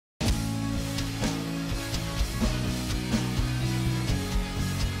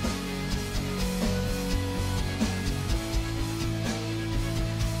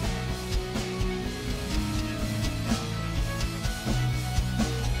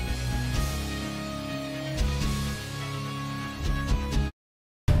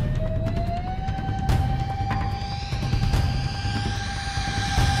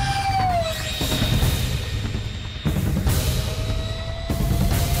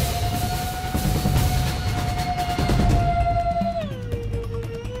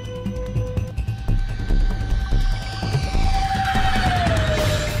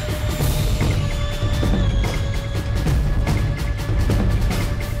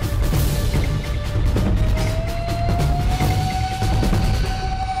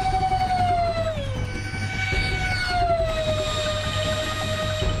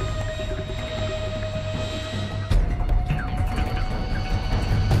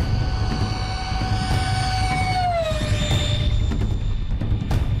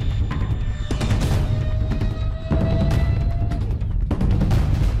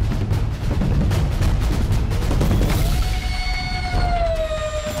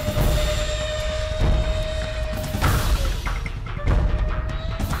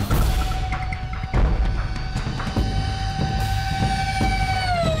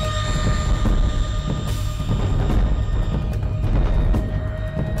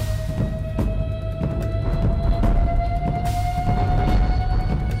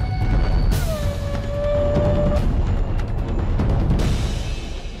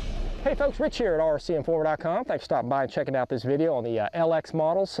folks, Rich here at RCINFORMER.com. Thanks for stopping by and checking out this video on the LX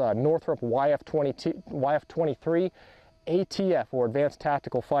models, Northrop YF-23 ATF, or Advanced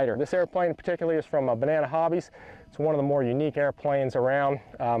Tactical Fighter. This airplane particularly is from Banana Hobbies. It's one of the more unique airplanes around,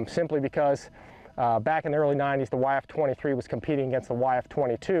 simply because back in the early 90s, the YF-23 was competing against the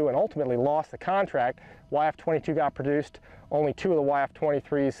YF-22 and ultimately lost the contract. YF-22 got produced. Only two of the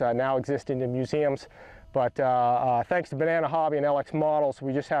YF-23s now exist in the museums. But thanks to Banana Hobby and LX models,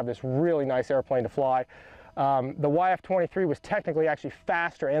 we just have this really nice airplane to fly. The YF-23 was technically actually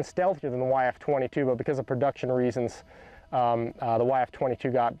faster and stealthier than the YF-22, but because of production reasons, the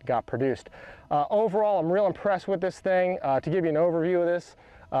YF-22 got produced. Overall, I'm real impressed with this thing. To give you an overview of this,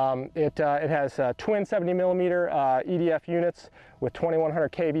 it has twin 70mm EDF units with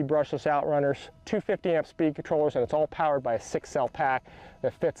 2100 kV brushless outrunners, 250 amp speed controllers, and it's all powered by a 6-cell pack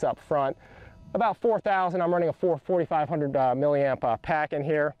that fits up front. About 4,000. I'm running a 4,500 milliamp pack in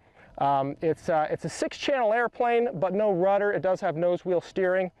here. It's a 6-channel airplane, but no rudder. It does have nose wheel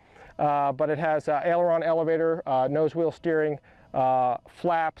steering, but it has aileron elevator, nose wheel steering,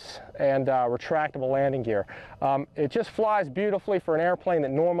 flaps, and retractable landing gear. It just flies beautifully for an airplane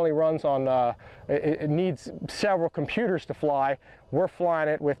that normally runs on, it needs several computers to fly. We're flying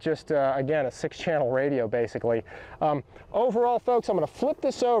it with just, again, a 6-channel radio, basically. Overall, folks, I'm going to flip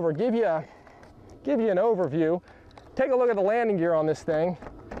this over, give you an overview. Take a look at the landing gear on this thing.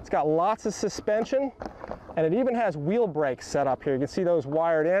 It's got lots of suspension, and it even has wheel brakes set up here. You can see those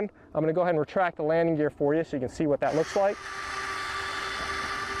wired in. I'm going to go ahead and retract the landing gear for you so you can see what that looks like.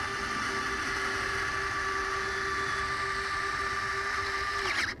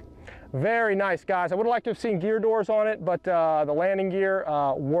 Very nice, guys. I would have liked to have seen gear doors on it, but the landing gear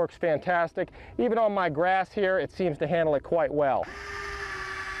works fantastic. Even on my grass here, it seems to handle it quite well.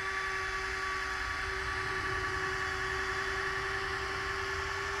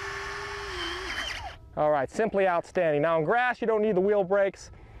 All right, simply outstanding. Now on grass, you don't need the wheel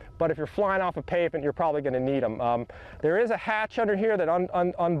brakes, but if you're flying off a pavement, you're probably going to need them. There is a hatch under here that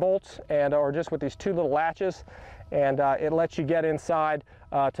unbolts, or just with these two little latches, and it lets you get inside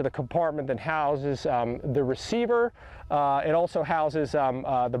to the compartment that houses the receiver. It also houses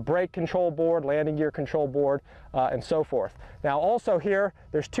the brake control board, landing gear control board, and so forth. Now also here,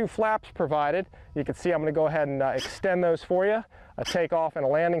 there's two flaps provided. You can see I'm going to go ahead and extend those for you. A takeoff and a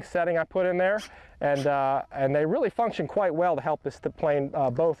landing setting I put in there, and they really function quite well to help this plane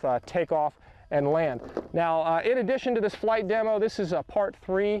both take off and land. Now, in addition to this flight demo, this is part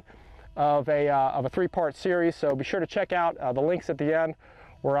 3 of a 3-part series. So be sure to check out the links at the end,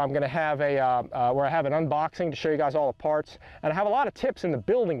 where I'm going to have where I have an unboxing to show you guys all the parts, and I have a lot of tips in the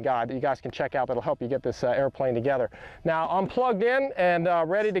building guide that you guys can check out that'll help you get this airplane together. Now I'm plugged in and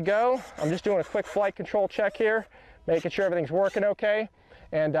ready to go. I'm just doing a quick flight control check here, making sure everything's working okay.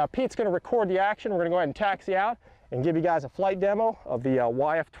 And Pete's going to record the action. We're going to go ahead and taxi out and give you guys a flight demo of the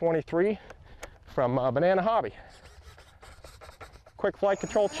YF-23 from Banana Hobby. Quick flight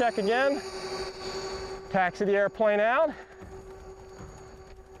control check again. Taxi the airplane out.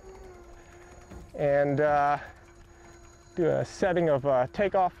 And do a setting of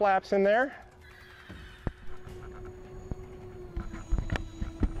takeoff flaps in there.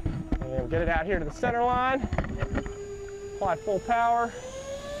 And get it out here to the center line. Apply full power.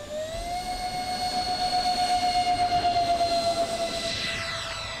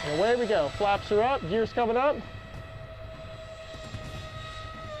 And away we go. Flaps are up, gears coming up.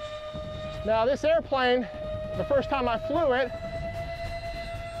 Now this airplane, the first time I flew it,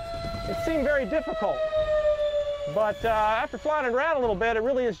 it seemed very difficult. But after flying it around a little bit, it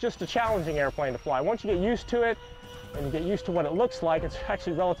really is just a challenging airplane to fly. Once you get used to it, and you get used to what it looks like, it's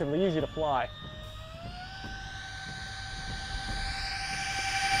actually relatively easy to fly.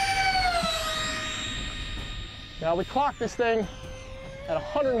 Now we clocked this thing at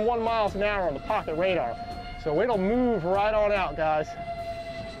 101 miles an hour on the pocket radar, so it'll move right on out, guys.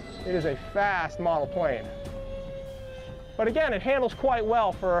 It is a fast model plane. But again, it handles quite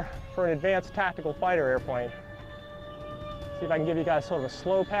well for an advanced tactical fighter airplane. See if I can give you guys sort of a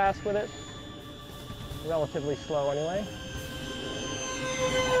slow pass with it. Relatively slow anyway.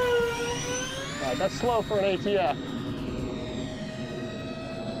 All right, that's slow for an ATF.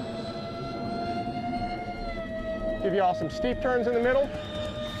 Give you all some steep turns in the middle.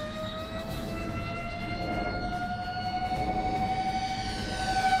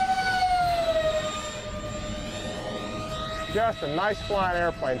 Just a nice flying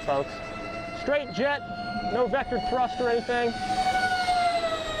airplane, folks. Straight jet, no vectored thrust or anything.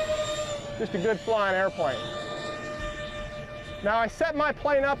 Just a good flying airplane. Now I set my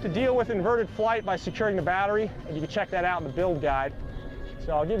plane up to deal with inverted flight by securing the battery, and you can check that out in the build guide.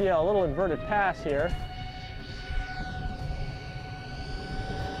 So I'll give you a little inverted pass here.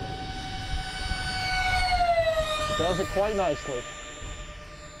 It does it quite nicely.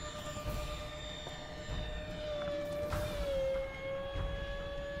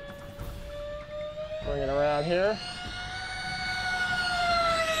 Bring it around here.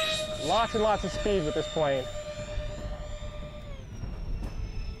 Lots and lots of speed with this plane.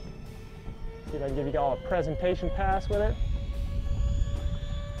 See if I can give you all a presentation pass with it.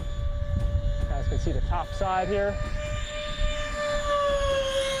 You guys can see the top side here.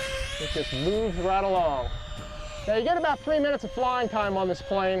 It just moves right along. Now you get about 3 minutes of flying time on this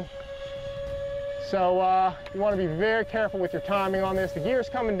plane. So you want to be very careful with your timing on this. The gear's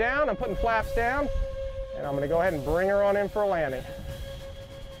coming down, I'm putting flaps down, and I'm going to go ahead and bring her on in for a landing.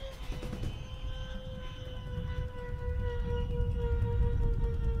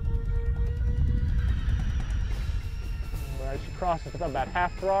 Right, she crosses with about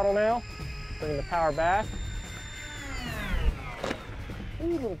half throttle now. Bringing the power back. Ooh,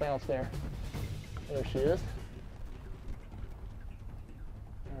 a little bounce there. There she is.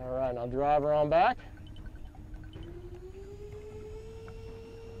 All right, I'll drive her on back.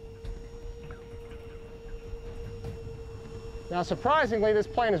 Now, surprisingly, this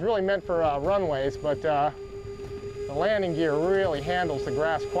plane is really meant for runways, but the landing gear really handles the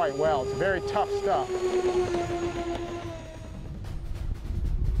grass quite well. It's very tough stuff.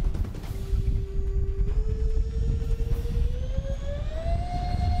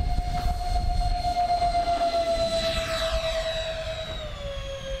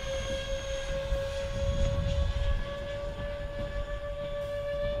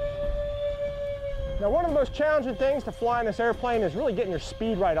 Now, one of the most challenging things to fly in this airplane is really getting your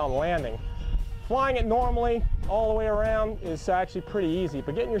speed right on landing. Flying it normally all the way around is actually pretty easy,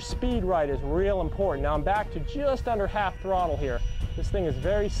 but getting your speed right is real important. Now I'm back to just under half throttle here. This thing is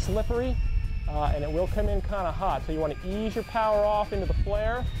very slippery and it will come in kind of hot, so you want to ease your power off into the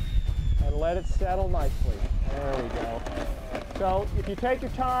flare and let it settle nicely. There we go. So if you take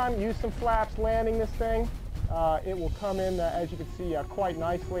your time, use some flaps landing this thing, it will come in, as you can see, quite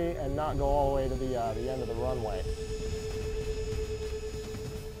nicely and not go all the way to the end of the runway.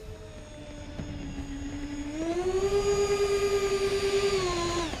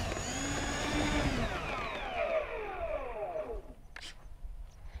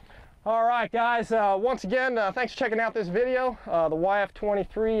 All right, guys, once again, thanks for checking out this video. The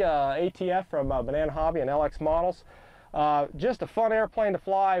YF-23 ATF from Banana Hobby and LX Models. Just a fun airplane to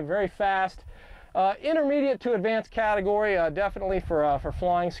fly, very fast. Intermediate to advanced category, definitely for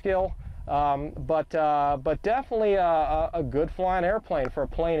flying skill, but definitely a good flying airplane for a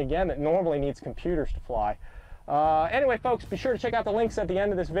plane, again, that normally needs computers to fly. Anyway, folks, be sure to check out the links at the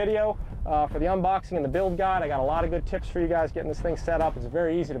end of this video for the unboxing and the build guide. I got a lot of good tips for you guys getting this thing set up. It's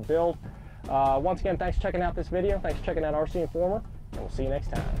very easy to build. Once again, thanks for checking out this video. Thanks for checking out RC Informer, and we'll see you next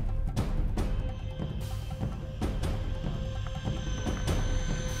time.